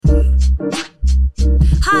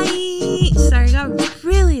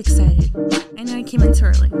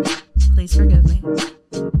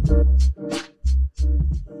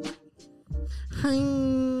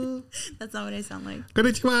I sound like.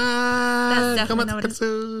 Konnichiwa. That's definitely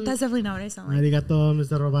not what I sound like. Arigato,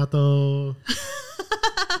 Mr. Roboto.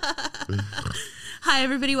 Hi,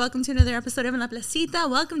 everybody. Welcome to another episode of La Placita.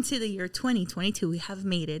 Welcome to the year 2022. We have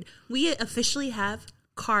made it. We officially have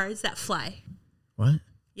cars that fly. What?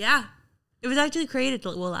 Yeah. It was actually created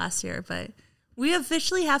last year, but we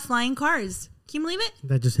officially have flying cars. Can you believe it? Is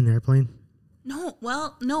that just an airplane?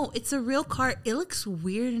 No, it's a real car. It looks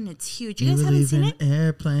weird and it's huge. You guys haven't seen it?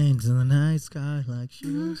 Airplanes in the night sky like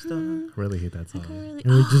shooting stars. I really hate that song. Really,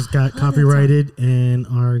 And we just got copyrighted and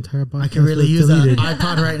our entire podcast I can really was use an deleted.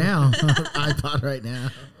 iPod right now. iPod right now.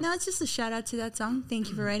 No, it's just a shout out to that song. Thank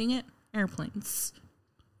you for writing it. Airplanes.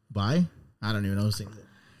 Bye. I don't even know who sings it.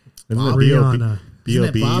 Isn't Bob. it Rihanna? Isn't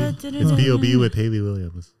it B.O.B. Bob? It's B.O.B. with Haley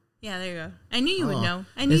Williams. Yeah, there you go. I knew you would know.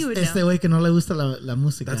 I knew you would Este know. güey que no le gusta la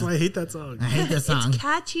música. That's why I hate that song. I hate that song. It's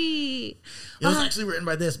catchy. It was actually written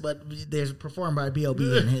by this, but there's performed by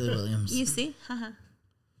B.O.B. and Haley Williams. You see? Haha.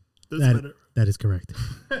 That is correct.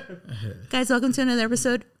 Guys, welcome to another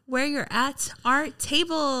episode where you're at our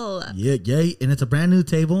table. Yeah, and it's a brand new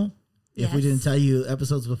table. If we Yes. didn't tell you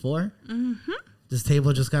episodes before, this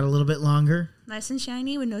table just got a little bit longer. Nice and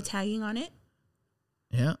shiny with no tagging on it.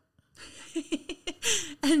 Yeah.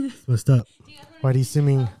 And What's up? Why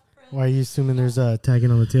are you assuming there's a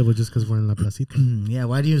tagging on the table just because we're in La Placita? Yeah,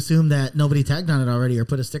 why do you assume that nobody tagged on it already or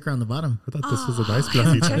put a sticker on the bottom? I thought this was a nice I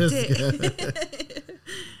haven't placita. checked it.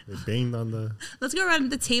 They banged on the... Let's go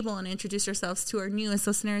around the table and introduce ourselves to our newest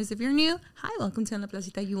listeners. If you're new, hi, welcome to La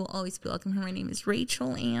Placita. You will always be welcome here. My name is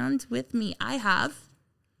Rachel, and with me I have...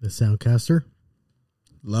 The Soundcaster.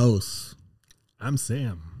 Los. I'm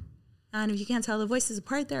Sam. And if you can't tell the voices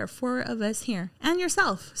apart, there are four of us here. And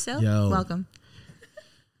yourself. So, Yo. welcome.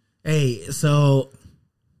 Hey, so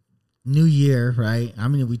New Year, right? I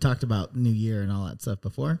mean, we talked about New Year and all that stuff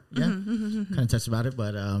before. Yeah. Kind of touched about it,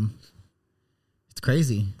 but it's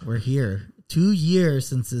crazy. We're here. 2 years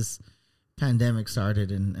since this pandemic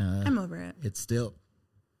started, and I'm over it. it's still...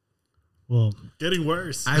 Well, Getting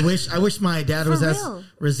worse. I wish my dad was as real.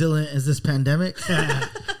 resilient as this pandemic.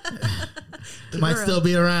 Might still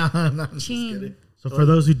be around. I'm just Ching. kidding. so for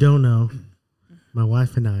those who don't know, my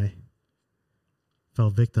wife and I fell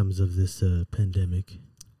victims of this pandemic.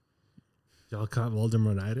 Y'all caught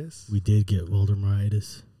Voldemortitis? We did get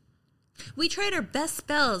Voldemortitis. We tried our best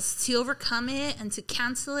spells to overcome it and to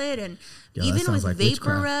cancel it. And Yo, that even sounds with like Vapor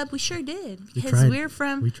witchcraft. Rub, we sure did. We Because tried. we're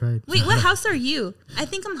from... We tried. Wait, what house are you? I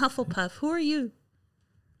think I'm Hufflepuff. Who are you?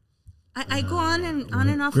 I go on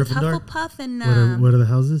and off with Gryffindor? Hufflepuff and What are the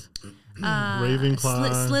houses?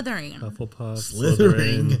 Ravenclaw. Slytherin. Hufflepuff.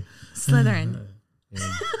 Slithering. Slytherin.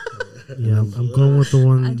 Yeah, I'm going with the I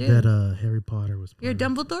one do. that Harry Potter was. You're part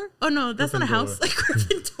of. Dumbledore? Oh, no, that's not a house. Like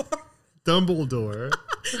Gryffindor. Dumbledore.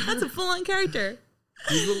 That's a full-on character.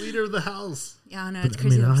 He's the leader of the house. Yeah, I know. It's I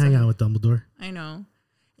crazy. mean, I'll that hang stuff. out with Dumbledore. I know.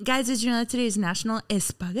 Guys, did you know that today is National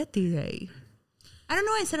Spaghetti Day? I don't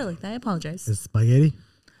know why I said it like that. I apologize. It's spaghetti.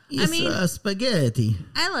 It's mean- spaghetti.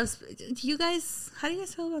 I love... Do you guys... How do you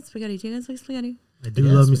guys feel about spaghetti? Do you guys like spaghetti? I do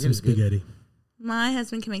Yeah, love me some spaghetti's good. spaghetti. My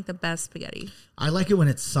husband can make the best spaghetti. I like it when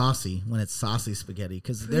it's saucy spaghetti,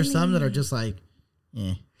 because there's some that are just like,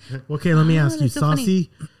 eh. Okay, let me Oh, ask you, that's so funny. saucy,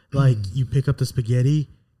 like you pick up the spaghetti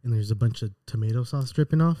and there's a bunch of tomato sauce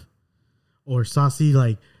dripping off? Or saucy,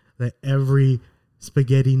 like that every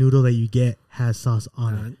spaghetti noodle that you get has sauce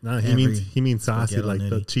on it? No, Every he means saucy, spaghetti like the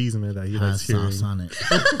nutty cheese man that he Has likes hearing. sauce on it.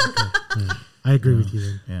 I agree with you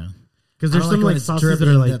then. Yeah. Because I there's don't some when like it's sauces that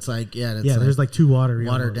dripping are like, that's like, yeah, that's yeah, there's like too watery.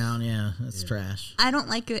 watered almost. down. Yeah, it's trash. I don't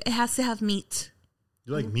like it. It has to have meat.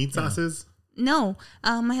 You like meat sauces? No,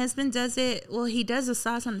 my husband does it. Well, he does the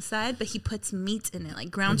sauce on the side, but he puts meat in it,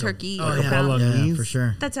 like ground turkey. like or a ground. bolognese? Yeah, for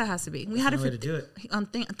sure. That's how it has to be. We had it the for way to do it. on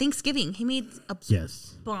Thanksgiving. He made a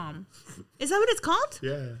Yes. bomb. Is that what it's called?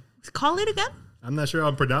 Yeah. Call it again. I'm not sure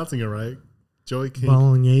I'm pronouncing it right. Joey King.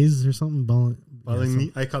 Bolognese or something?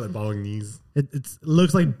 Bolognese. I call it bolognese. It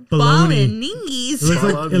looks like bologna. Bolognese.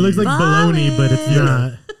 It looks like bologna, but it's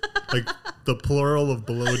not. Like the plural of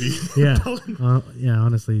bologna. Yeah. Yeah,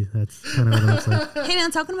 honestly, that's kind of what it looks like. Hey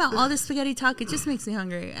man, talking about all this spaghetti talk, it just makes me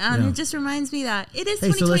hungry, and Yeah. it just reminds me that it is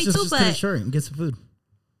Hey, so let's 2022. just cut it But short and get some food.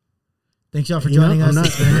 Thanks y'all for You know, joining I'm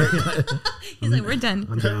us. he's like, we're done.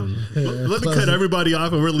 I'm down. Let me cut everybody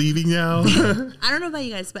off and we're leaving now. I don't know about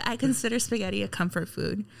you guys, but I consider spaghetti a comfort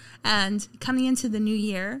food. And coming into the new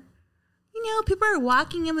year, you know, people are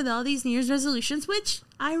walking in with all these New Year's resolutions, which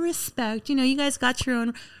I respect. You know, you guys got your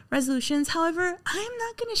own resolutions. However, I am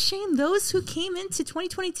not going to shame those who came into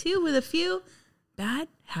 2022 with a few bad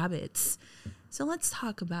habits. So let's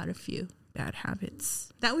talk about a few bad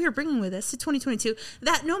habits that we are bringing with us to 2022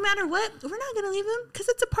 that no matter what, we're not going to leave them because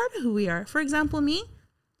it's a part of who we are. For example, me,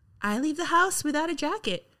 I leave the house without a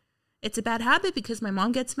jacket. It's a bad habit because my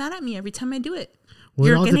mom gets mad at me every time I do it. Well,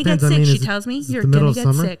 You're going to get sick, she tells me. You're going to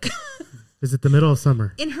get sick. Is it the middle of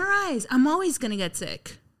summer? In her eyes, I'm always going to get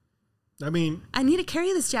sick. I mean, I need to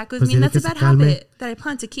carry this jacket with Pues me, and dile that's a que bad se calme. habit that I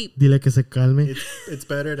plan to keep. Dile que se calme. it's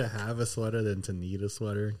better to have a sweater than to need a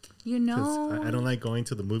sweater. You 'Cause know? I don't like going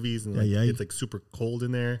to the movies and Yeah. it's like super cold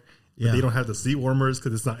in there. But Yeah. they don't have the seat warmers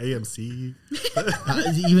because it's not AMC.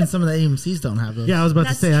 Even some of the AMCs don't have those. Yeah, I was about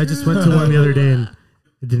That's to say. I just went to true. one the other day and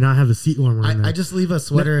it did not have the seat warmer. in there. I just leave a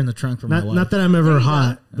sweater in the trunk for my wife. not that I'm ever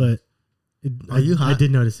hot, but Are you hot? I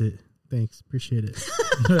did notice it. Thanks, appreciate it.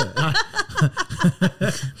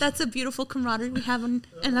 That's a beautiful camaraderie we have in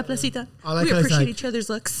La Placita. I like We how it's appreciate like- each other's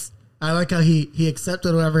looks. I like how he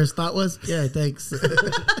accepted whatever his thought was. Yeah, thanks.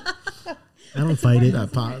 I don't fight it.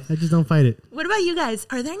 That pause. I just don't fight it. What about you guys?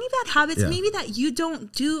 Are there any bad habits Yeah. maybe that you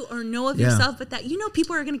don't do or know of Yeah. yourself, but that you know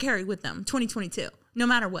people are going to carry with them 2022, no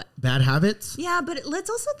matter what? Bad habits. Yeah, but let's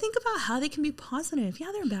also think about how they can be positive. Yeah,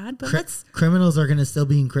 they're bad, but Cri- let's... criminals are going to still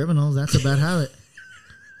being criminals. That's a bad habit.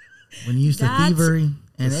 When you used to That's- thievery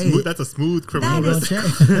and hey, That's a smooth criminal. That don't is-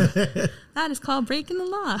 change. That is called breaking the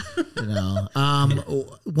law. You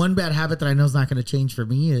know, one bad habit that I know is not going to change for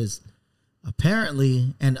me is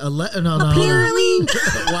apparently and no. Apparently.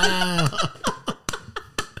 Wow.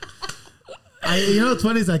 You know what's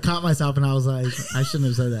funny is I caught myself and I was like, I shouldn't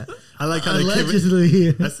have said that. I like how they came in.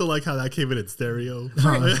 Allegedly. I still like how that came in stereo.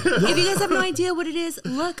 If you guys have no idea what it is,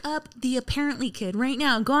 look up the Apparently Kid right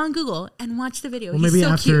now. Go on Google and watch the video. Well, He's maybe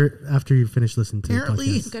so cute. after you finish listening to Apparently.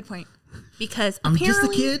 the podcast. Good point. Because I'm just a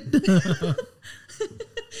apparently, kid.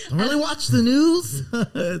 Don't really watch the news.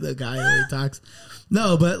 The guy really talks.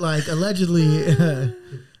 No, but like allegedly,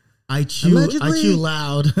 I chew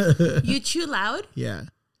loud. you chew loud. Yeah.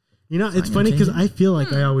 You know, it's gonna funny because change it. I feel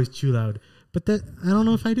like I always chew loud, but that I don't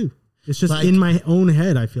know if I do. It's just Like- in my own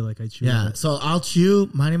head. I feel like I chew Yeah. loud. So I'll chew,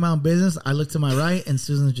 minding my own business. I look to my right, and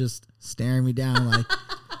Susan's just staring me down like,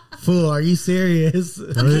 "Fool, are you serious?" Tell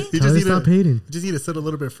her, Okay. tell her to need stop to- hating. You just need to sit a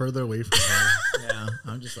little bit further away from her. Yeah.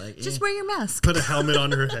 I'm just like, Just wear your mask. Put a helmet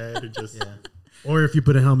on her head and just Or if you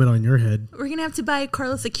put a helmet on your head. We're gonna have to buy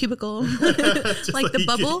Carlos a cubicle, just like the he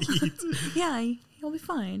can bubble. eat. Yeah, he'll be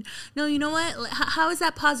fine. No, you know what? How is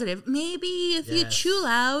that positive? Maybe if you Yes. chew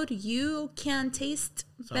loud, you can taste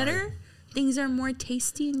better. Things are more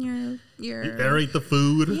tasty in your. You aerate the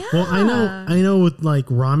food. Yeah. Well, I know with like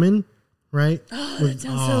ramen, right? Oh, that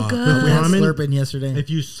sounds so we good. had Ramen? slurping yesterday. If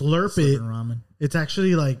you slurp Slurping it, ramen. it's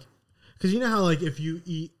actually like, because you know how like if you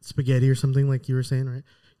eat spaghetti or something like you were saying, right?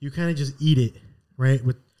 You kind of just eat it, right?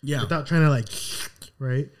 Without trying to like,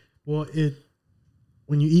 right? Well,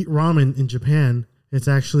 when you eat ramen in Japan, it's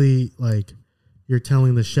actually like you're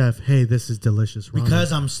telling the chef, "Hey, this is delicious ramen."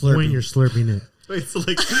 Because I'm slurping. when you're slurping it. It's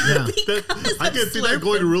like Yeah. I can see that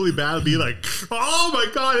going really bad and be like, oh my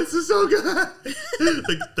god, this is so good.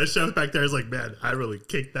 Like the chef back there is like, man, I really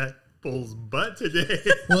kicked that bull's butt today.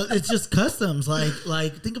 Well, it's just customs. Like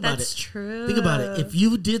think about That's it. true. Think about it. If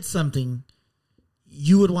you did something,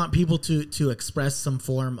 you would want people to express some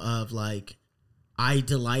form of like, I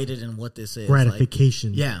delighted in what this is. Like,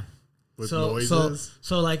 Gratification. yeah. With So noises.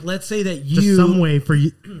 like let's say that Just you some way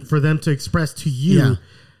for them to express to you, Yeah.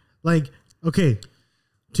 like, okay,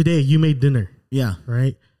 today you made dinner, yeah.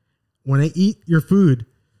 right? When I eat your food,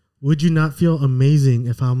 would you not feel amazing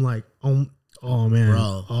if I'm like, oh man,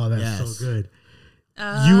 Bro, oh that's yes. so good.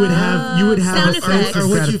 You would have sound a sense effects. of Or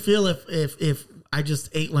would you feel if I just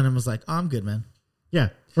ate one and was like, oh, I'm good, man. yeah.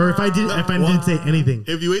 Or if I didn't say anything,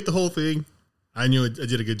 If you ate the whole thing, I knew I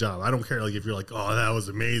did a good job. I don't care like if you're like, oh, that was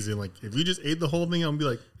amazing. Like if you just ate the whole thing, I'm gonna be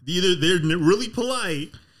like, either they're really polite,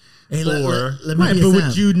 Hey, Or- let me right? be But a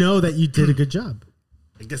would Sam. you know that you did a good job?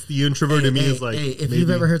 I guess the introvert in me is like, if maybe- you've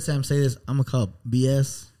ever heard Sam say this, I'm gonna call it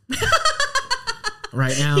BS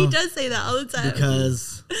right now. He does say that all the time.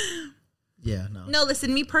 Because no. No,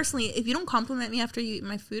 listen, me personally, if you don't compliment me after you eat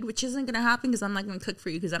my food, which isn't going to happen because I'm not going to cook for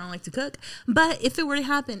you because I don't like to cook. But if it were to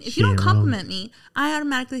happen, if you don't Shame. compliment me, I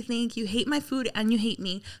automatically think you hate my food and you hate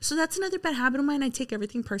me. So that's another bad habit of mine. I take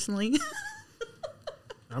everything personally.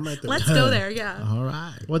 I'm right there. Let's go there. Yeah. All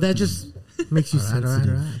right. Well, that just makes you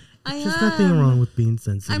sensitive. I There's nothing wrong with being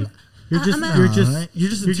sensitive. You're just I'm a- you're just All right. You're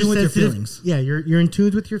just in tune with your sensitive. feelings. Yeah, you're in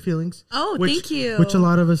tune with your feelings. Oh, which- thank you. Which a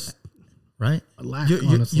lot of us Right? lack. You're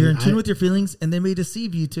honestly, in tune with your feelings, and they may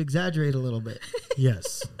deceive you to exaggerate a little bit.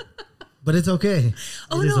 yes. But it's okay.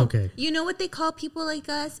 Oh It is no! okay. You know what they call people like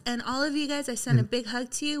us, and all of you guys. I send a big hug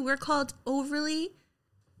to you. We're called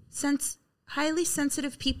highly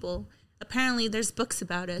sensitive people. Apparently, there's books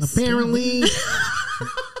about us. Apparently.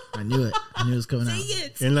 I knew it. I knew it was coming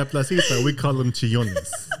out. En la placita, we call them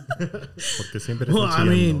chillones. Porque siempre Well, están I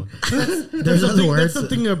mean, chillando. There's other words. That's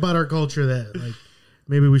something about our culture that like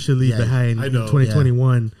maybe we should leave behind I in know.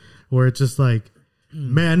 2021, where it's just like,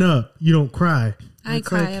 man up, you don't cry. I It's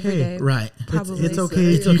cry like, every hey, day. Right. Probably. It's okay.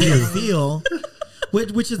 It's if okay you to do. feel,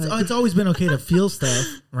 which is it's always been okay to feel stuff,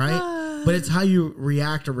 right? But it's how you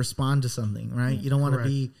react or respond to something, right? You don't want to Correct.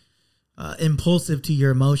 be impulsive to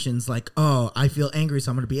your emotions. Like, oh, I feel angry,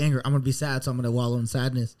 so I'm going to be angry. I'm going to be sad, so I'm going to wallow in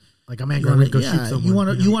sadness. Like I'm angry, I'm gonna go shoot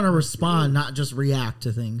someone. You want to respond, not just react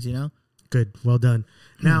to things. You know. Good, well done.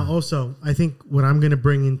 Now, also, I think what I'm gonna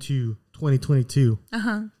bring into 2022,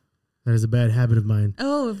 that is a bad habit of mine,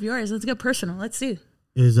 Oh, of yours. Let's get personal. Let's see.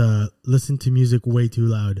 is listen to music way too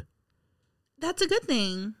loud. That's a good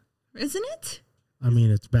thing, isn't it? I mean,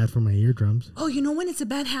 it's bad for my eardrums. Oh, you know when it's a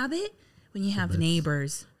bad habit? When you have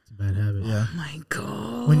neighbors. It's a bad habit. Yeah. Oh my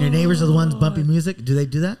God. When your neighbors are the ones bumping music, do they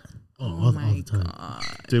do that? All my the time. God.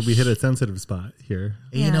 Did we hit a sensitive spot here?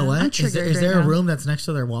 And you know Yeah, what? I'm Is there, triggered is there right a now. room that's next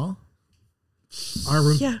to their wall? Our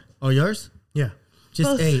room. Yeah. Oh, yours? Yeah. Just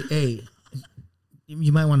Both. hey,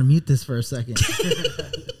 you might want to mute this for a second.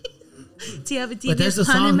 Do you have a But there's a devious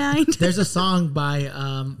pun in song. mind? There's a song by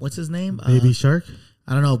what's his name? Baby Shark.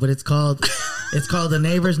 I don't know, but it's called "The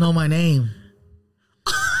Neighbors Know My Name."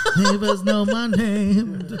 Neighbors know my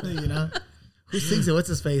name. You know who sings it? What's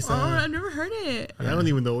his face? Oh, I've never heard it. I don't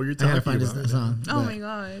even know what you're I talking gotta find about. his song. Oh but, my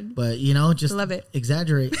God. But you know, just Love it.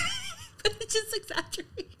 exaggerate. Just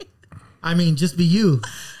exaggerate. I mean, just be you.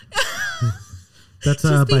 That's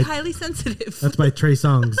Just be by highly sensitive. that's by Trey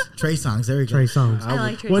Songs. Trey songs. There we go. Trey Songs. I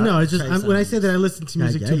like Trey Well, no, Songz. it's just Trey when I Songz. say that I listen to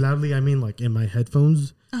music too loudly, I mean like in my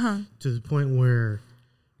headphones to the point where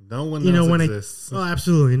No one you know else when exists. oh,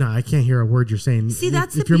 absolutely not. I can't hear a word you're saying. See,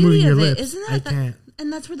 that's if the you're moving beauty your of lips, it, isn't I that? can't.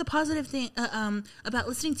 And that's where the positive thing about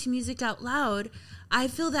listening to music out loud. I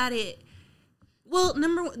feel that it. Well,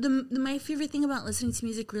 my favorite thing about listening to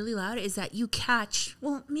music really loud is that you catch.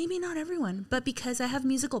 Well, maybe not everyone, but because I have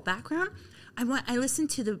musical background, I listen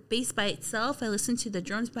to the bass by itself. I listen to the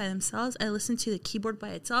drums by themselves. I listen to the keyboard by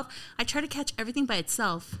itself. I try to catch everything by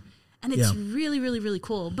itself, and it's really, really, really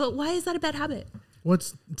cool. But why is that a bad habit? Well,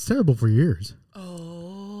 it's terrible for your ears.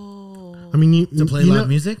 Oh, I mean, you To play you loud know-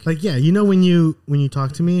 music? Like, yeah, you know when you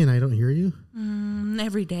talk to me and I don't hear you.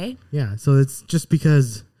 every day. Yeah, so it's just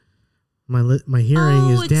because my hearing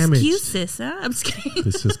is damaged. Excuses, huh? I'm just kidding.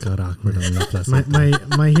 This just got awkward on the plus.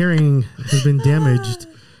 My hearing has been damaged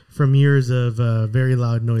from years of very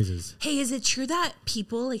loud noises. Hey, is it true that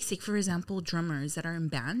people, like, say, for example, drummers that are in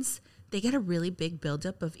bands, they get a really big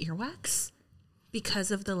buildup of earwax because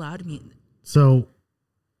of the loud music? So,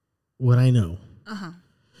 what I know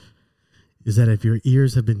is that if your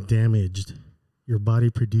ears have been damaged, your body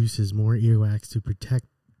produces more earwax to protect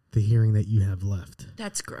the hearing that you have left.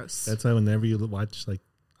 That's gross. That's why whenever you watch like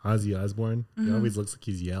Ozzy Osbourne, he always looks like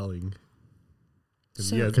he's yelling.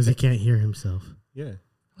 So- Because he can't hear himself. Yeah,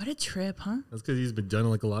 What a trip, huh? that's because he's been done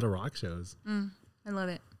like a lot of rock shows. I love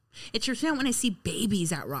it. It trips me out when I see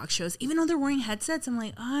babies at rock shows. Even though they're wearing headsets, I'm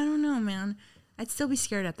like, oh, I don't know, man. I'd still be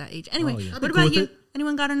scared at that age. Anyway, Oh, yeah. I'd what be cool about with you? it.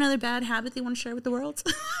 Anyone got another bad habit they want to share with the world?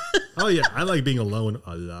 Oh yeah, I like being alone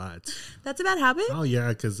a lot. That's a bad habit? Oh yeah,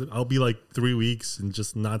 because I'll be like 3 weeks and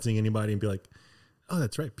just not seeing anybody and be like, oh,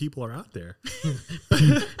 that's right, people are out there.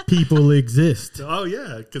 People exist. Oh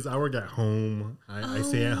yeah, because I work at home. I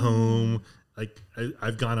stay at home. Like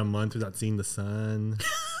I've gone a month without seeing the sun.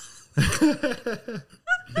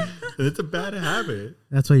 And it's a bad habit.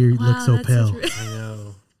 That's why you look so that's pale. such a- I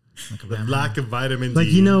know. The lack of vitamin Like,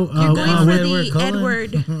 D. you know, You're going for Edward the Cullen?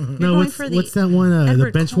 Edward. You're no, going what's for the what's that one? The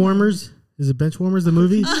Edward Bench Cullen. Warmers? Is it Bench Warmers, the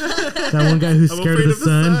movie? That one guy who's I'm scared of afraid the of the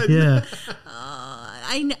sun? sun.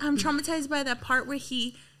 Yeah. I'm traumatized by that part where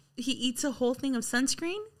he eats a whole thing of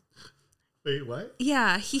sunscreen. Wait, what?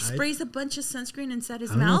 Yeah, he sprays a bunch of sunscreen inside his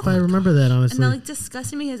I don't know mouth. if I remember that, And honestly. that like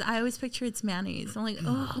disgusting me because I always picture it's mayonnaise. I'm like,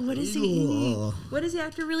 oh, what is he eating? What is the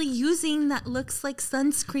actor really using that looks like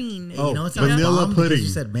sunscreen? Oh, You know what's vanilla bomb? pudding. Because you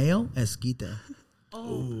said mayo, esquite.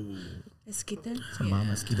 Esquite? Mom,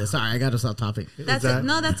 esquite. Sorry, I got us off topic. That's that- it.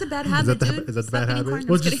 No, that's a bad habit, that the- dude. is that the Stop bad eating habit? corn.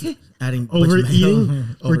 Well, I'm just just- kidding. Adding bunch of Overeating? mayo.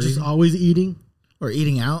 Or just Overeating. always eating? Or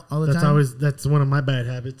eating out all the That's time. that's one of my bad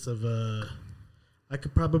habits of I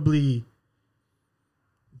could probably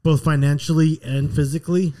both financially and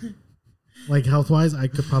physically, like health wise, I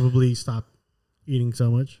could probably stop eating so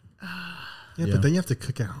much. Yeah, but then you have to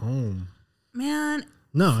cook at home. Man,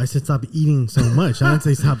 No, I said stop eating so much. I didn't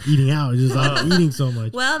say stop eating out. I just stop eating so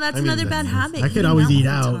much. Well, that's another bad habit. I could always eat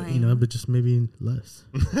out, but just maybe less.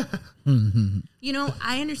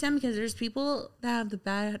 I understand because there's people that have the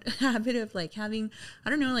bad habit of like having, I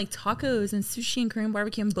don't know, like tacos and sushi and Korean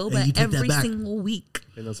barbecue and boba every single week.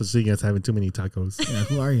 And no such thing as having too many tacos. Yeah,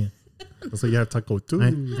 who are you? So you have taco too. I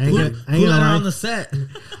ain't gonna lie. On the set.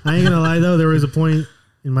 I ain't gonna lie though. There was a point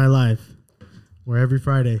in my life where every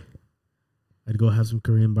Friday I'd go have some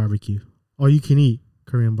Korean barbecue. All you can eat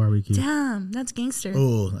Korean barbecue. Damn, that's gangster.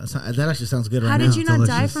 Oh, that actually sounds good. How right did now. you not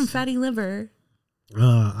die from fatty liver?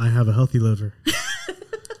 I have a healthy liver.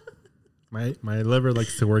 My liver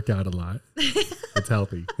likes to work out a lot. It's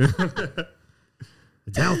healthy.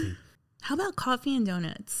 It's healthy. How about coffee and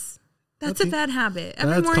donuts? That's a bad habit.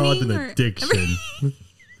 Every That's morning called an addiction.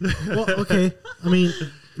 Well, okay. I mean,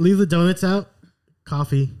 leave the donuts out.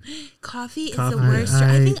 Coffee is the worst.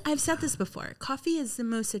 I think I've said this before. Coffee is the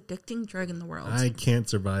most addicting drug in the world. I can't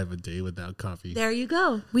survive a day without coffee. There you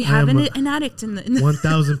go. We have an addict in the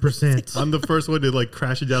 1,000%. I'm the first one to like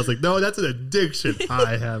crash it down. It's like, no, that's an addiction.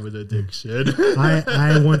 I have an addiction. I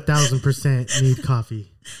 1,000% need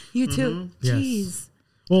coffee. You too. Yes. Jeez.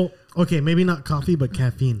 Well, okay, maybe not coffee, but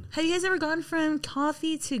caffeine. Have you guys ever gone from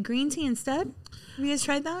coffee to green tea instead? Have you guys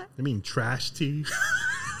tried that? I mean, trash tea.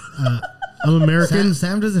 I'm American.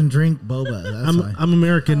 Sam doesn't drink boba. That's why. I'm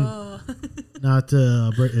American, not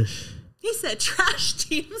British. He said trash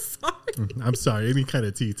tea. I'm sorry. I'm sorry. Any kind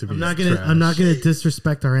of tea to me. I'm not gonna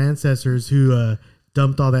disrespect our ancestors who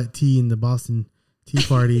dumped all that tea in the Boston Tea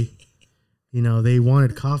Party. They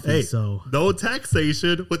wanted coffee, Hey, so no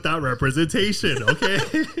taxation without representation. Okay.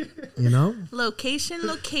 Location.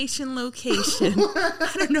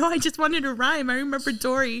 I don't know. I just wanted to rhyme. I remember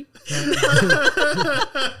Dory.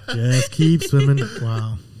 Just keep swimming.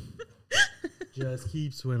 Wow. Just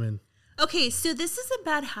keep swimming. Okay, so this is a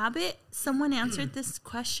bad habit. Someone answered this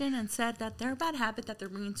question and said that their bad habit that they're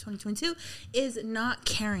bringing in 2022 is not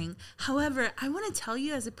caring. However, I want to tell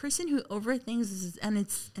you, as a person who overthinks and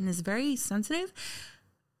is very sensitive,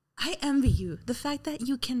 I envy you. The fact that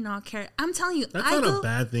you cannot care. I'm telling you, That's not a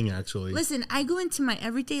bad thing, actually. Listen, I go into my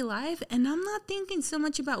everyday life and I'm not thinking so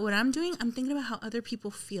much about what I'm doing. I'm thinking about how other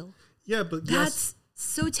people feel. Yeah, but that's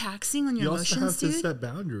so taxing on your emotions, You also have dude. to set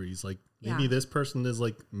boundaries. Like maybe this person is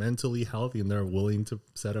like mentally healthy and they're willing to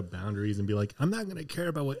set up boundaries and be like, I'm not going to care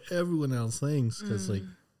about what everyone else thinks because like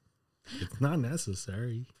it's not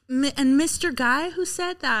necessary. And Mr. Guy who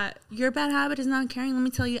said that your bad habit is not caring, let me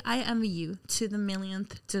tell you, I envy you to the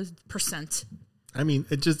millionth percent. I mean,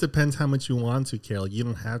 it just depends how much you want to care. Like you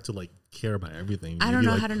don't have to like care about everything. I don't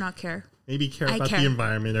know how to not care. Maybe care about the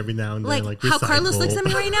environment every now and then. Like how recycle. Carlos looks at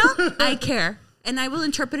me right now, I care. And I will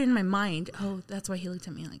interpret it in my mind. Oh, that's why he looked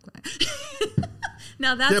at me like that.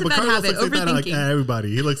 Now that's a bad habit. Overthinking. Like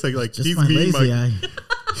everybody. He looks like Just he's my mean. lazy eye.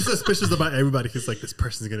 He's suspicious about everybody. He's like, this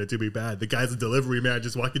person's gonna do me bad. The guy's a delivery man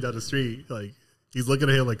just walking down the street. Like he's looking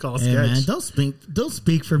at him like all Hey sketch. man, don't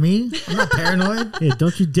speak for me. I'm not paranoid. Hey,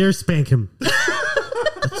 don't you dare spank him.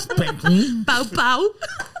 Spank me. Pow pow.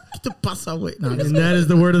 Get the bus away. No, And that is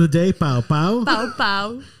the word of the day, pow pow. Pow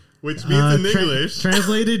pow. Which means in English.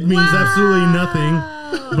 Translated means absolutely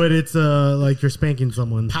nothing, but it's like you're spanking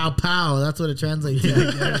someone. pow pow. That's what it translates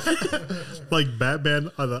to. Like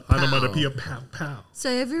Batman on the onomatopoeia, pow pow. So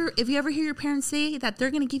if you ever hear your parents say that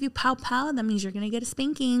they're going to give you pow pow, that means you're going to get a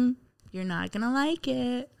spanking. You're not going to like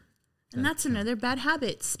it. And that's another bad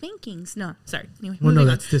habit. Spankings. No, sorry. Anyway, Well, no, moving on.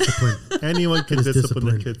 that's discipline. Anyone can It's discipline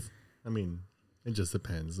their discipline. kids. I mean, it just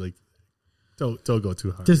depends. Like, don't go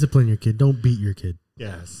too hard. Discipline your kid. Don't beat your kid.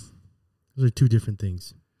 Yes. Those are two different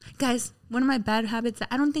things. Guys, one of my bad habits that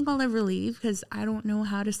I don't think I'll ever leave because I don't know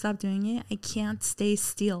how to stop doing it. I can't stay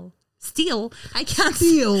still. Steal? I can't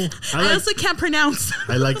steal. I also can't pronounce.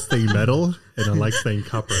 I like staying metal and I like staying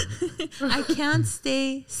copper. I can't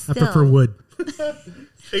stay still. I prefer wood.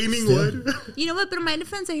 Staining wood. You know what? But in my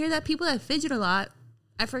defense, I hear that people that fidget a lot.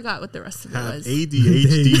 I forgot what the rest of it Have was.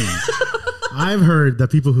 ADHD. I've heard that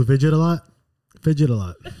people who fidget a lot.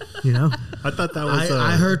 You know, I thought that was.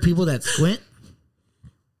 I heard people that squint.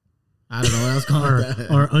 I don't know what else calling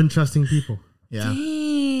that. are untrusting people. Yeah. Dang.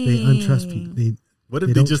 They untrust people. What if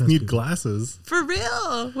they they don't just trust need people. glasses? For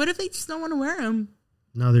real. What if they just don't want to wear them?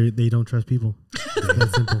 No, they don't trust people.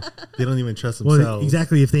 That simple. They don't even trust themselves. Well,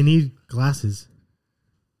 exactly. If they need glasses,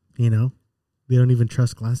 they don't even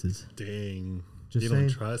trust glasses. Dang. Just you saying.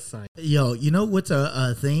 don't trust science. Yo, you know what's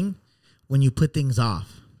a thing? When you put things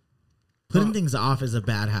off. Putting things off is a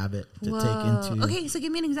bad habit to take into. Okay, so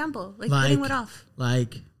give me an example. Like Like- putting what off?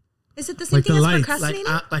 Like Is it the same Like thing the as lights. procrastinating?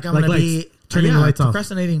 I'm Like gonna lights. be Turning lights off.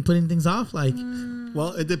 procrastinating, putting things off. Like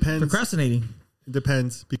Well, it depends. procrastinating. It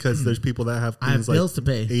depends because there's people that have I have things like bills to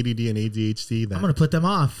pay. ADD and ADHD. That I'm gonna put them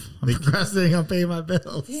off. I'm procrastinating on paying my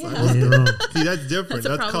bills. Yeah, you're wrong. see, that's different. That's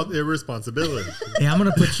a That's called irresponsibility. Hey, I'm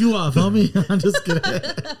gonna put you off, homie. I'm just kidding.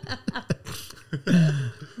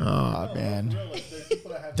 Oh man,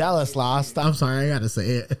 Dallas lost. I'm sorry, I gotta say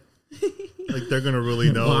it. Like they're gonna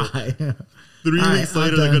really know. Why? 3 All right, weeks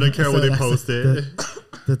later, I'm they're done. gonna care when they That's post it.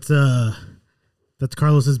 That's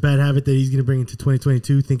Carlos's bad habit that he's going to bring into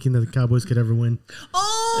 2022, thinking that the Cowboys could ever win.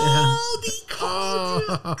 Oh, the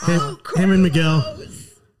called Him and Miguel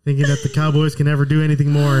thinking that the Cowboys can never do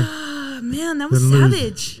anything more. Oh, man, that was Then lose.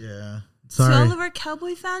 savage. Yeah. Sorry, To all of our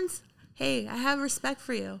Cowboy fans, hey, I have respect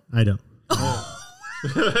for you. I don't.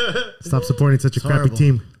 Stop supporting such a crappy horrible.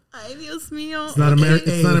 team. Ay, Dios mío. It's not America.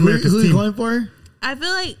 It's not who America's are you team. going for? I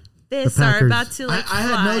feel like this The are Packers. about to like I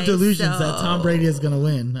had no fly, delusions that so- Tom Brady is gonna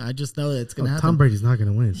win. I just know that it's gonna happen. Tom Brady's not going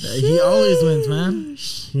to win. He always wins, man.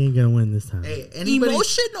 He ain't going to win this time. Hey,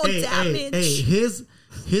 Emotional damage. Hey, his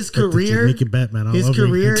That's a career, Jamaican Batman all his over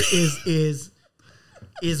career again.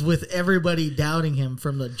 is with everybody doubting him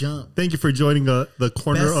from the jump. Thank you for joining the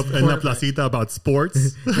corner Best of En La quarterback. Placita about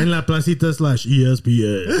sports. En La Placita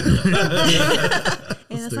 /ESPN.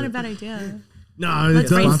 Hey, that's not a bad idea. No,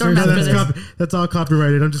 Let's brainstorm after this. that's all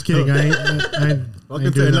copyrighted. I'm just kidding. I ain't Welcome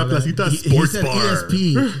to doing En La all that. Placita He Sports said Bar.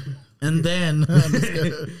 ESP, and then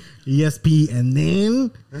ESP and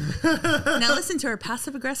then Now listen to our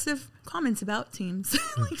passive aggressive comments about teams.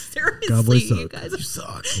 Like seriously, Cowboys you suck. guys.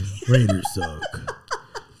 suck. Raiders suck.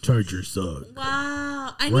 Chargers suck.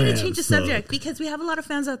 Wow, I need Rams to change the suck. subject because we have a lot of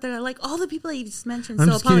fans out there like all the people that you just mentioned. I'm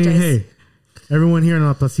So just apologize. kidding. Hey, everyone here in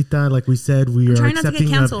La Placita, like we said, we are trying not to get accepting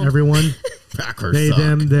of canceled. everyone. Packers They, suck.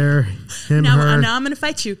 them, their, him, Now, her. now I'm gonna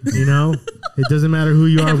fight you. You know, it doesn't matter who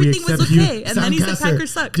you are. We Everything accept was you. okay, and then he said Soundcaster,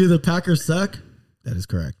 Packers suck. Do the Packers suck? That is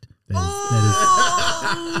correct.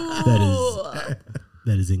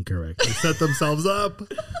 That is incorrect. They set themselves up.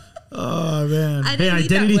 Oh man. I Hey, didn't need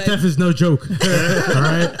that identity one. theft is no joke. All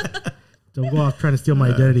right, don't go off trying to steal my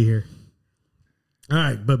identity here. All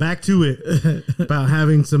right, but back to it about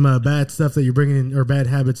having some bad stuff that you're bringing in, or bad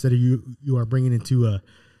habits that you are bringing into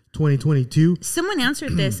 2022. Someone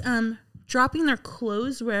answered this. Dropping their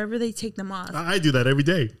clothes wherever they take them off. I do that every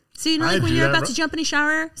day. So you know, I like when do you're that, about bro. to jump in a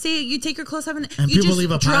shower, say you take your clothes off and you people just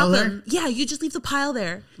leave a drop pile them. there? Yeah, you just leave the pile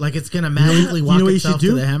there. Like it's gonna magically walk you know what you should itself do?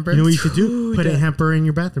 to the hamper. You know what you should do? Put a hamper in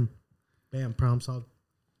your bathroom. Bam, problem solved.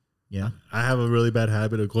 Yeah. I have a really bad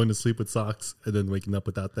habit of going to sleep with socks and then waking up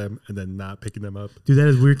without them and then not picking them up. Dude, that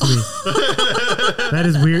is weird to me. That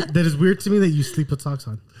is weird. That is weird to me that you sleep with socks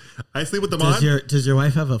on. I sleep with them Does on. does your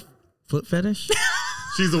wife have a foot fetish?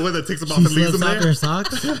 She's the one that takes them off She and leaves slips them off there. her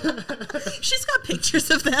socks. She's got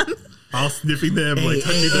pictures of them. All sniffing them, Hey, like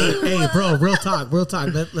touching them. hey, bro, real talk.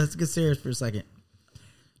 Let's get serious for a second.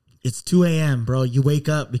 It's 2 a.m., bro. You wake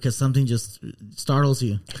up because something just startles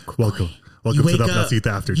you. Welcome You to wake the up. Placita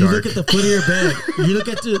After You Dark. look at the foot of your bed. You look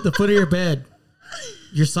at the foot of your bed.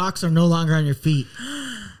 Your socks are no longer on your feet,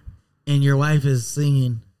 and your wife is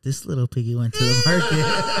singing, "This little piggy went to the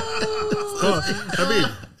market." I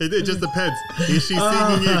mean, it just depends. Is she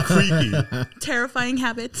singing it creepy? Terrifying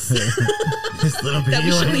habits This little piggy that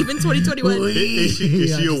we should went. leave in 2021. Is she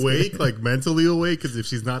I'm just awake, like mentally awake? Because if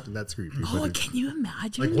she's not, then that's creepy. Oh, But can you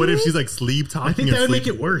imagine? like, what if she's like sleep talking? I think and that would make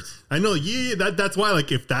sleep- it worse. I know, yeah. That's why,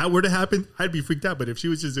 like, if that were to happen, I'd be freaked out. But if she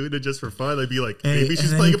was just doing it just for fun, I'd be like, Hey, maybe and she's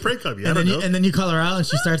then playing you- a prank on me. I And don't then, know. you, and then you call her out, and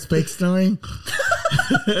she starts fake snoring.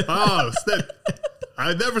 Oh, snap.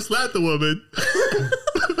 I never slapped a woman,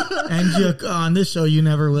 And you, on this show, you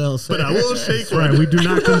never will. So. but I will shake That's right. one. We do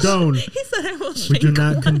not condone. He said I will We shake. do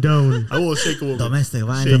not condone I will shake a woman. Domestic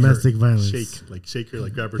violence. Shake her. domestic violence. Shake her,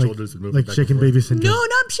 like grab her Like, shoulders and move her like back shaking and forth. baby syndrome. No,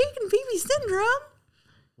 not shaking baby syndrome.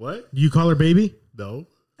 What? Do you call her baby? No.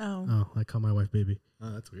 Oh, Oh, I call my wife baby.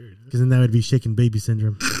 Oh, that's weird. Because then that would be shaking baby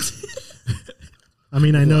syndrome. I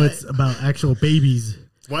mean, I know it's about actual babies.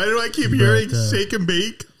 Why do I keep hearing But, shake and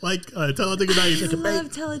bake? Like Talladega I Nights.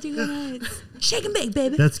 love Talladega Nights. Shake and bake,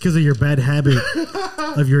 baby. That's because of your bad habit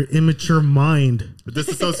of your immature mind.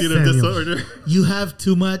 Dissociative Samuel. disorder. You have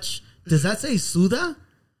too much. Does that say suda?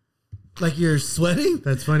 Like you're sweating?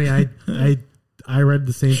 That's funny. I read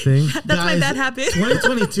the same thing. That's my Guys, bad habit.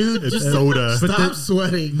 2022. It's Just soda. stop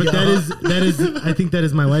sweating. But y'all. that is I think that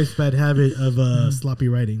is my wife's bad habit of sloppy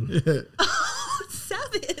writing.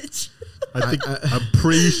 Savage. I'm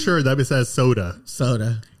pretty sure that says soda.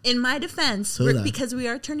 soda. In my defense, Soda. because we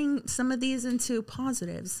are turning some of these into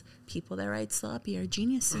positives, people that write sloppy are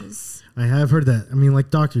geniuses. I have heard that. I mean, like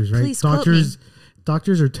doctors, right? Please quote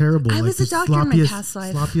Doctors are terrible. I like was a the doctor in my sloppiest- past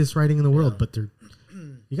life. Sloppiest writing in the world, but they're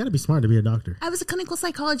you got to be smart to be a doctor. I was a clinical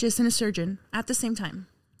psychologist and a surgeon at the same time.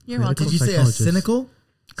 You're welcome. Did you say a cynical?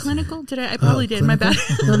 Clinical? Did I probably did. My bad.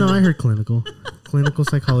 No, I heard clinical. Clinical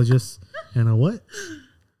psychologist and a what?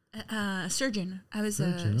 Surgeon. I was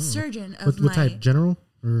a surgeon of what type? General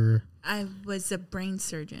or? I was a brain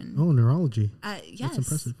surgeon. Oh, neurology. Yes. That's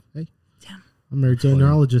impressive. Hey, damn. I'm married to a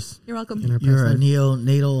neurologist. You're welcome. You're a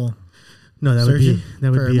neonatal. No, that surgeon?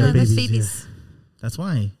 would be no, a baby. that's babies. Yeah. That's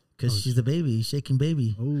why, because she's a baby, shaking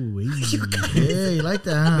baby. Oh, yeah, you like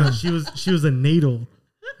that? Huh? No, she was a neonatal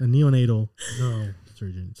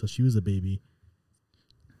surgeon. So she was a baby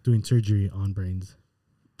doing surgery on brains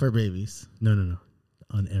for babies. No,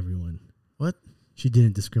 on everyone. What? She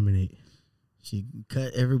didn't discriminate. She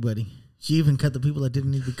cut everybody. She even cut the people that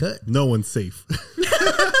didn't need to be cut. No one's safe.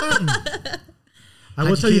 I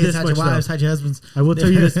will tell you this much. Hide your husbands. I will tell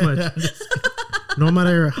you this much. No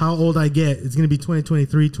matter how old I get, it's going to be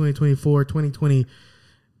 2023, 2024,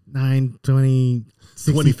 2029,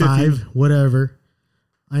 2065, whatever.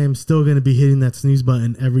 I am still going to be hitting that snooze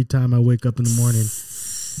button every time I wake up in the morning.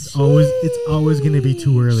 It's always going to be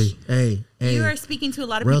too early. Hey. You are speaking to a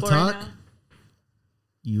lot of real people talk, right now.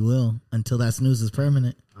 You will until that snooze is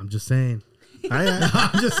permanent. I'm just saying.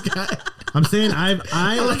 I'm saying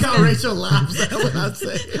I like how Rachel laughs at what I'm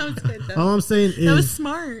saying. That was good, though. All I'm saying is that was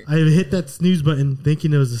smart. I hit that snooze button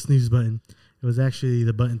thinking it was a snooze button. It was actually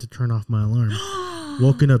the button to turn off my alarm.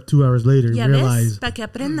 Woken up 2 hours later, realized para que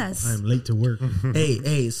aprendas. I'm late to work.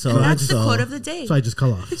 Hey, so and that's the quote of the day. So I just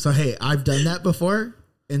call off. So hey, I've done that before,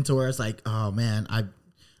 into where it's like, oh man, I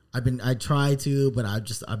try to, but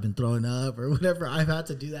I've been throwing up or whatever. I've had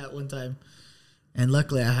to do that one time, and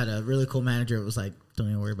luckily I had a really cool manager. It was like, don't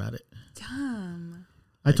even worry about it. Damn.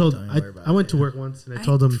 I went to work once and I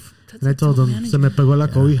told him se me pegó la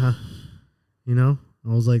cobija. You know, I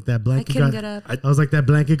was like that blanket. I couldn't get up. I was like that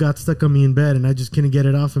blanket got stuck on me in bed and I just couldn't get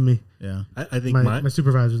it off of me. Yeah, I think my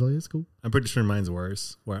supervisor was like, it's cool. I'm pretty sure mine's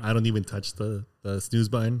worse, where I don't even touch the snooze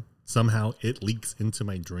button. Somehow it leaks into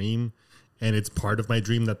my dream, and it's part of my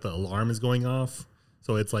dream that the alarm is going off.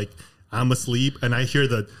 So it's like I'm asleep and I hear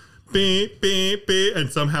the beep, beep, beep, and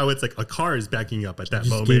somehow it's like a car is backing up at that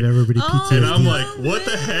moment. Gave everybody PTSD. And I'm like, what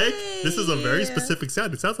the heck? This is a very specific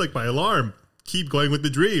sound. It sounds like my alarm. Keep going with the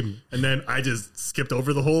dream. And then I just skipped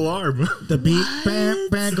over the whole alarm. The beat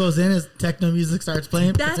bam goes in as techno music starts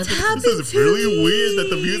playing. That's happened This is to really me. weird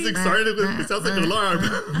that the music started with it sounds like an alarm.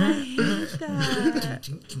 I hate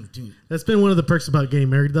that. That's been one of the perks about getting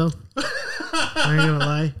married, though. I ain't gonna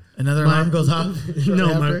lie. Another alarm goes off.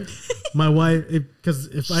 No, my wife, because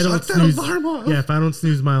if I don't snooze, if I don't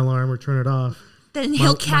snooze my alarm or turn it off, Then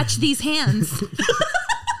he'll catch these hands.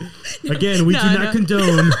 Again, we do not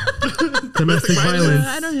condone domestic violence.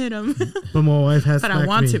 I don't hit him. But my wife has But smacked I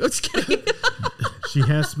want me. to. I'm just kidding. She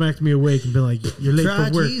has smacked me awake and been like, you're late Try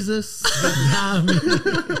for work. Jesus.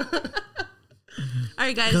 All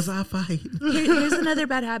right, guys. Because I fight. Here's another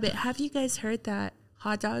bad habit. Have you guys heard that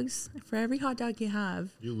hot dogs, for every hot dog you have,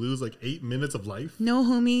 You lose like 8 minutes of life. no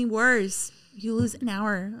homie, worse, you lose an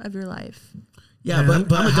hour of your life. Yeah, Man,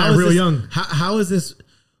 but I'm gonna how die is real this, young. How is this?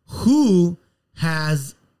 Who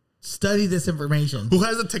has studied this information? Who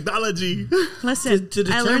has the technology? Listen, to I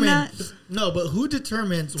determine learned that. no, but who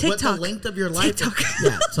determines what TikTok. the length of your life TikTok. is?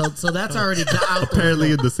 Yeah, so that's already out there. Apparently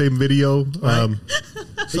in the same video,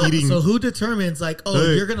 eating. So who determines like, oh,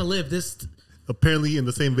 Hey. you're gonna live this? Apparently in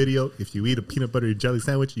the same video, if you eat a peanut butter and jelly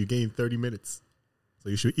sandwich, you gain 30 minutes. So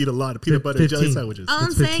you should eat a lot of peanut butter and jelly 15. sandwiches. All I'm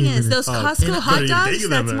It's saying 15 is those minutes. Costco and hot you're dogs, digging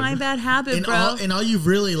that's them, my man. bad habit, And bro. all you've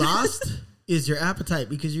really lost is your appetite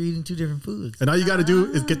because you're eating two different foods. And all you got to do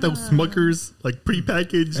is get those Smuckers, like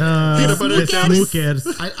prepackaged Uh, peanut butter and Smuckers. jelly.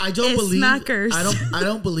 Smookers. I don't It's believe Smackers. I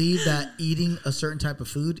don't believe that eating a certain type of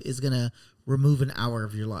food is gonna remove an hour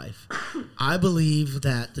of your life. I believe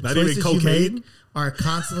that the Not even choices you cocaine? make are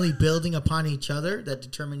constantly building upon each other that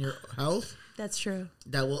determine your health. That's true.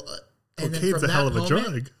 That will and then Cocaine's from a that hell of a moment,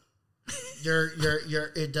 drug.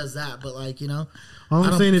 You're it does that, but like All I I'm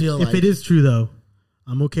don't saying is, feel if like- it is true, though,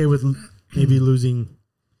 I'm okay with maybe losing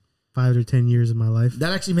 5 or 10 years of my life.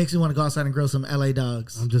 that actually makes me want to go outside and grill some LA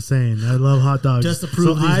dogs. I'm just saying, I love hot dogs. Just to prove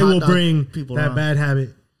so these I hot will dog bring people that wrong. bad habit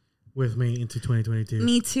with me into 2022.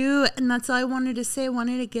 Me too. And that's all I wanted to say. I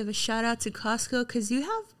wanted to give a shout out to Costco because you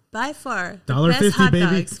have by far the best $1.50, hot baby.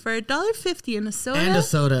 dogs for $1.50 and a soda. And a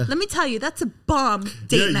soda. Let me tell you, that's a bomb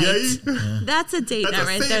date Yeah, night. yeah. That's a date That's night a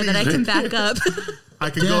right there that I can savings. back up. I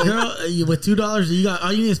could Yeah, go. girl, with $2, you got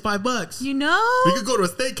all you need is $5. You know? We could go to a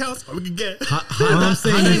steakhouse, or we could get. All I'm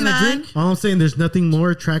saying Hey, is, man. all I'm saying, there's nothing more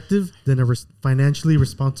attractive than a financially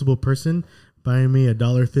responsible person buying me a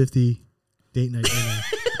 $1.50 date night dinner.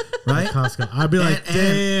 right? Costco. I'd be like, And-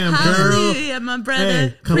 damn, girl. Hallelujah, my brother.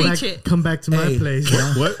 Hey, Preach it. come back to my Hey. place.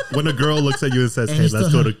 Yeah. What when a girl looks at you and says, And "Hey, you let's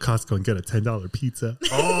still go to Costco and get a $10 pizza"?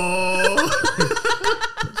 Oh,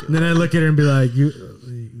 And then I look at her and be like, you're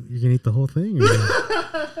gonna eat the whole thing,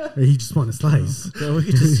 or you just want a slice? So we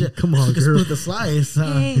could just Come on, we could girl. split the slice.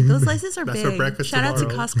 Hey, those slices are That's for big. breakfast Shout out to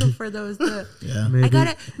tomorrow. Costco for those. Yeah. Maybe, I got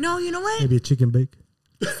it. No, you know what? maybe a chicken bake.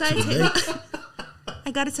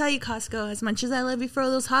 I gotta tell you, Costco, as much as I love you for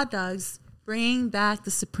all those hot dogs, bring back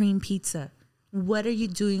the Supreme Pizza. What are you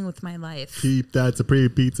doing with my life? keep that Supreme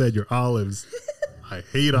pizza and your olives. I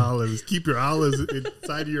hate olives. Keep your olives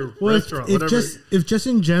inside of your Well, restaurant. if Whatever. just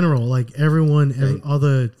in general, like everyone, all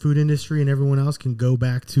the food industry and everyone else can go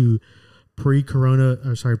back to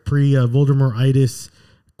pre-Voldemort-itis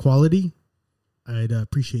quality, I'd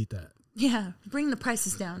appreciate that. Yeah, bring the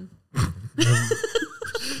prices down.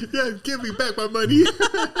 Yeah, give me back my money.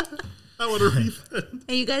 I want a refund.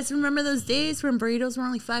 Hey, you guys remember those days when burritos were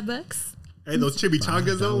only $5? Hey, those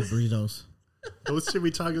chimichangas though. Burritos. Those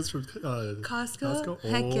chimichangas from Costco?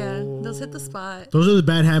 Heck yeah. Those hit the spot. Those are the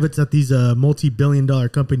bad habits that these multi-billion-dollar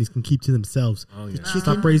companies can keep to themselves. Oh, yeah.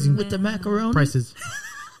 Stop raising With the macaroni. prices.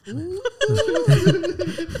 You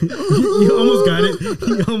almost got it.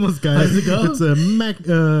 You almost got How's it. it go? It's a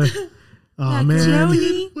oh man.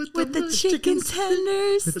 Macaroni With with the the chicken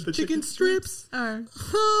tenders. With the chicken strips. Or-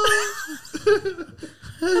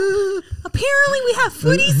 Apparently, we have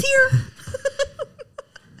foodies here.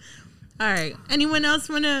 All right. Anyone else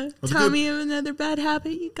want to tell good. me of another bad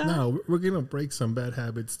habit you got? No, we're gonna break some bad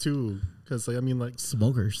habits too. Because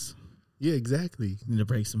Smokers yeah, exactly. need to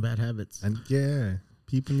break some bad habits. And yeah,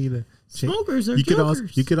 people need to change. Smokers are you could also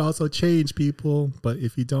jokers. you could also change people, but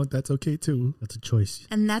if you don't, that's okay too. That's a choice.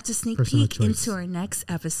 And that's a sneak Personal peek choice. into our next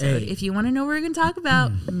episode. Hey. If you want to know what we're going to talk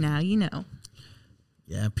about, now you know.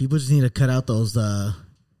 Yeah, people just need to cut out those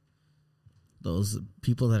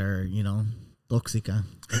people that are, toxica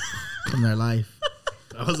from their life.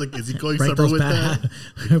 I was like, is he going Break somewhere those with bad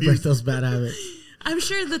that? break those bad habits. I'm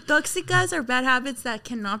sure the toxicas are bad habits that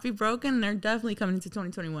cannot be broken. They're definitely coming into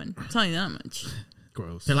 2021. I'm telling you that much.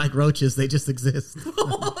 Gross. They're like roaches; they just exist.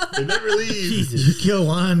 They never leave. You kill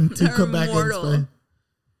one, two They're come back immortal. and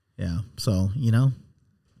yeah. So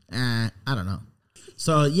I don't know.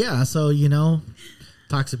 So yeah,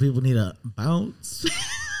 toxic people need to bounce.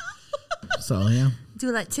 So yeah,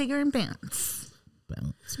 Do like Tigger and bounce.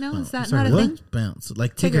 bounce. No, bounce. is that Sorry, not a what? thing? Bounce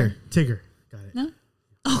like Tigger. Tigger. Got it. No?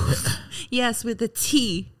 Oh, yes, with a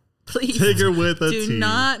T. Please. Tigger with a Do T.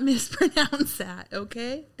 not mispronounce that,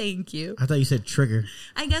 okay? Thank you. I thought you said trigger.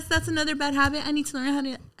 I guess that's another bad habit. I need to learn how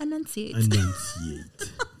to enunciate.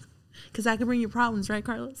 Enunciate. Because that could bring you problems, right,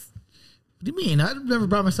 Carlos? What do you mean? I've never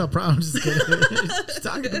brought myself problems. Just kidding. Just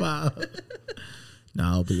talking about.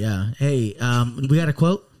 No, but yeah. Hey, we got a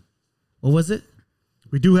quote. What was it?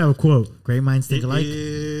 We do have a quote. Great minds think alike.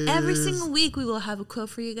 Every single week we will have a quote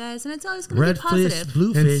for you guys, and it's always going to Red be positive. fish,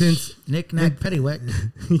 blue And fish, since- knick knack, paddywhack.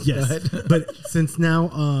 Yes. But since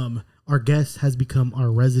now our guest has become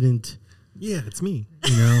our resident, Yeah, it's me.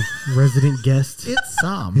 resident guest. It's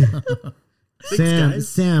Sam. guys.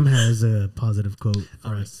 Sam has a positive quote for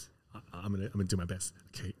All right. us. I'm gonna do my best.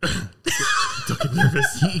 Okay. Don't get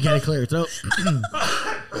nervous. You gotta clear your throat.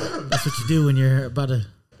 That's what you do when you're about to.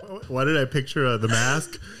 Why did I picture the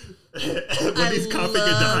mask? When he's coughing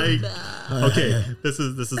and love dying. that. Okay, this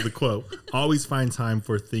is the quote. Always find time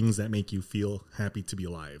for things that make you feel happy to be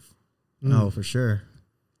alive. Oh, for sure.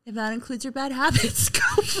 If that includes your bad habits, go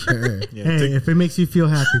for Sure. it. Yeah, Hey, if it makes you feel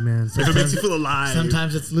happy, man. if it makes you feel alive.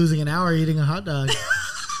 Sometimes it's losing an hour eating a hot dog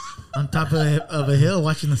on top of a hill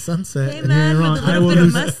watching the sunset. Hey, man, wrong. with a I little will bit of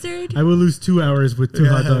lose- mustard. I will lose 2 hours with 2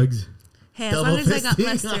 hot dogs. Hey, as long as I got fisting.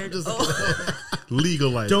 mustard. I'm just Oh.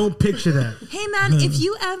 Legalize. Don't picture that. Hey, man, if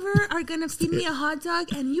you ever are going to feed me a hot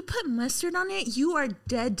dog and you put mustard on it, you are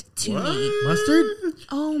dead to me. Mustard?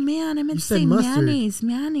 Oh, man, I meant to said say mustard.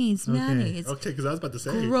 mayonnaise. Okay, because I was about to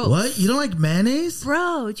say. Gross. What? You don't like mayonnaise?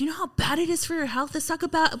 Bro, do you know how bad it is for your health? Let's talk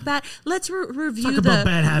about bad. Let's review Talk the. about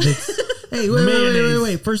bad habits. Hey, wait.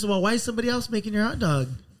 Mayonnaise. First of all, why is somebody else making your hot dog?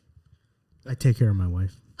 I take care of my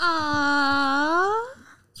wife. Aww.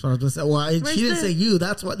 That's what I was gonna say. Well, Where's she didn't the- say you.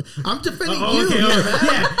 That's what I'm defending you. Okay, You're okay.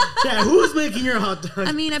 mad. Yeah. Who's making your hot dog?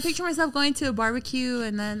 I mean, I picture myself going to a barbecue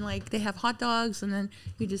and then like they have hot dogs and then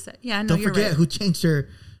you just said, yeah, I know Don't you're forget right. who changed her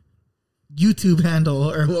YouTube handle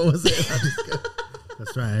or what was it?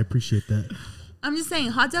 That's right. I appreciate that. I'm just saying,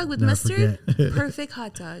 hot dog with Never mustard, perfect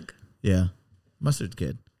hot dog. Yeah, mustard's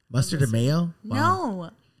good. Mustard and mayo.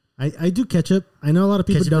 Wow. No, I do ketchup. I know a lot of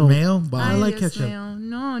people Ketchup and don't. mayo. Wow. I like just ketchup. mayo.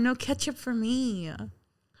 No ketchup for me.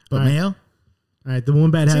 But All right. mayo. All right, the one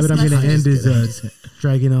bad habit I'm going to end is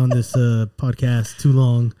dragging on this podcast too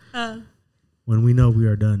long when we know we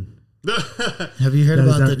are done. Have you heard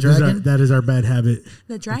about the dragon? That is our bad habit.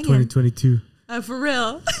 The dragon. 2022. For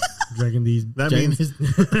real. Dragging these. That means who's doing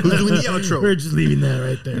the outro? We're just leaving that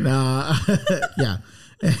right there. Nah. Yeah.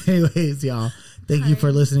 Anyways, y'all, thank you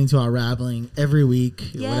for listening to our Rabbling every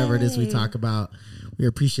week. Yay. Whatever it is we talk about. We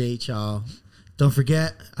appreciate y'all. Don't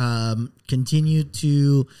forget, continue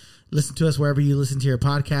to listen to us wherever you listen to your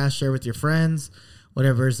podcast. Share with your friends,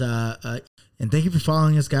 whatever's. And thank you for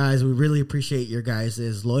following us, guys. We really appreciate your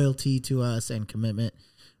guys' loyalty to us and commitment,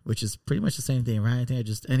 which is pretty much the same thing, right? I think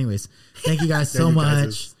anyways, thank you guys so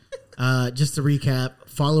much. Just to recap,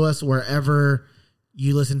 follow us wherever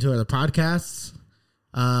you listen to other podcasts,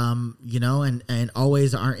 and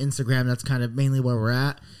always our Instagram. That's kind of mainly where we're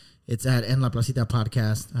at. It's at En La Placita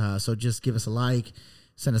Podcast. So just give us a like,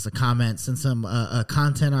 send us a comment, send some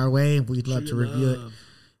content our way. We'd love to review it.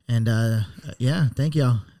 And thank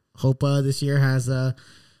y'all. Hope this year has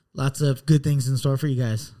lots of good things in store for you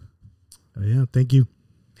guys. Yeah, thank you.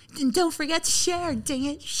 And don't forget to share. Dang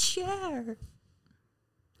it, share.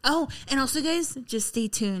 Oh, and also, guys, just stay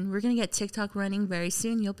tuned. We're going to get TikTok running very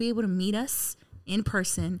soon. You'll be able to meet us in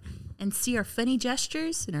person and see our funny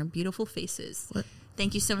gestures and our beautiful faces. What?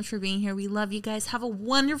 Thank you so much for being here. We love you guys. Have a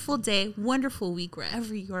wonderful day, wonderful week,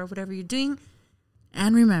 wherever you are, whatever you're doing.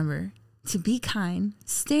 And remember to be kind,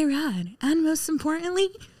 stay rad, and most importantly,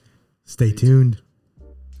 stay tuned.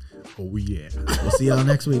 Oh, yeah. We'll see y'all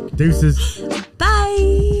next week. Deuces.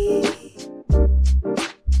 bye.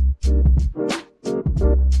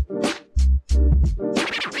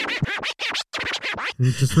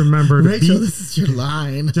 And just remember to Rachel, this is your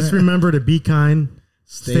line. Just remember to be kind,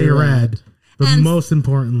 stay rad, but And most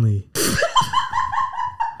importantly,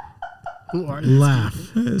 laugh.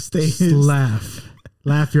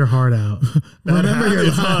 Laugh your heart out. Remember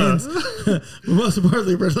your lines. Most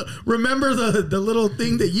importantly, remember the little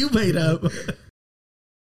thing that you made up.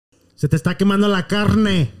 Se te está quemando la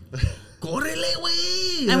carne. Córrele,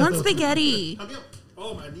 güey. I want spaghetti.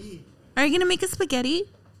 Oh, my knee. Are you going to make a spaghetti?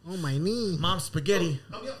 Oh, my knee. Mom, spaghetti.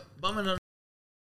 Vámonos.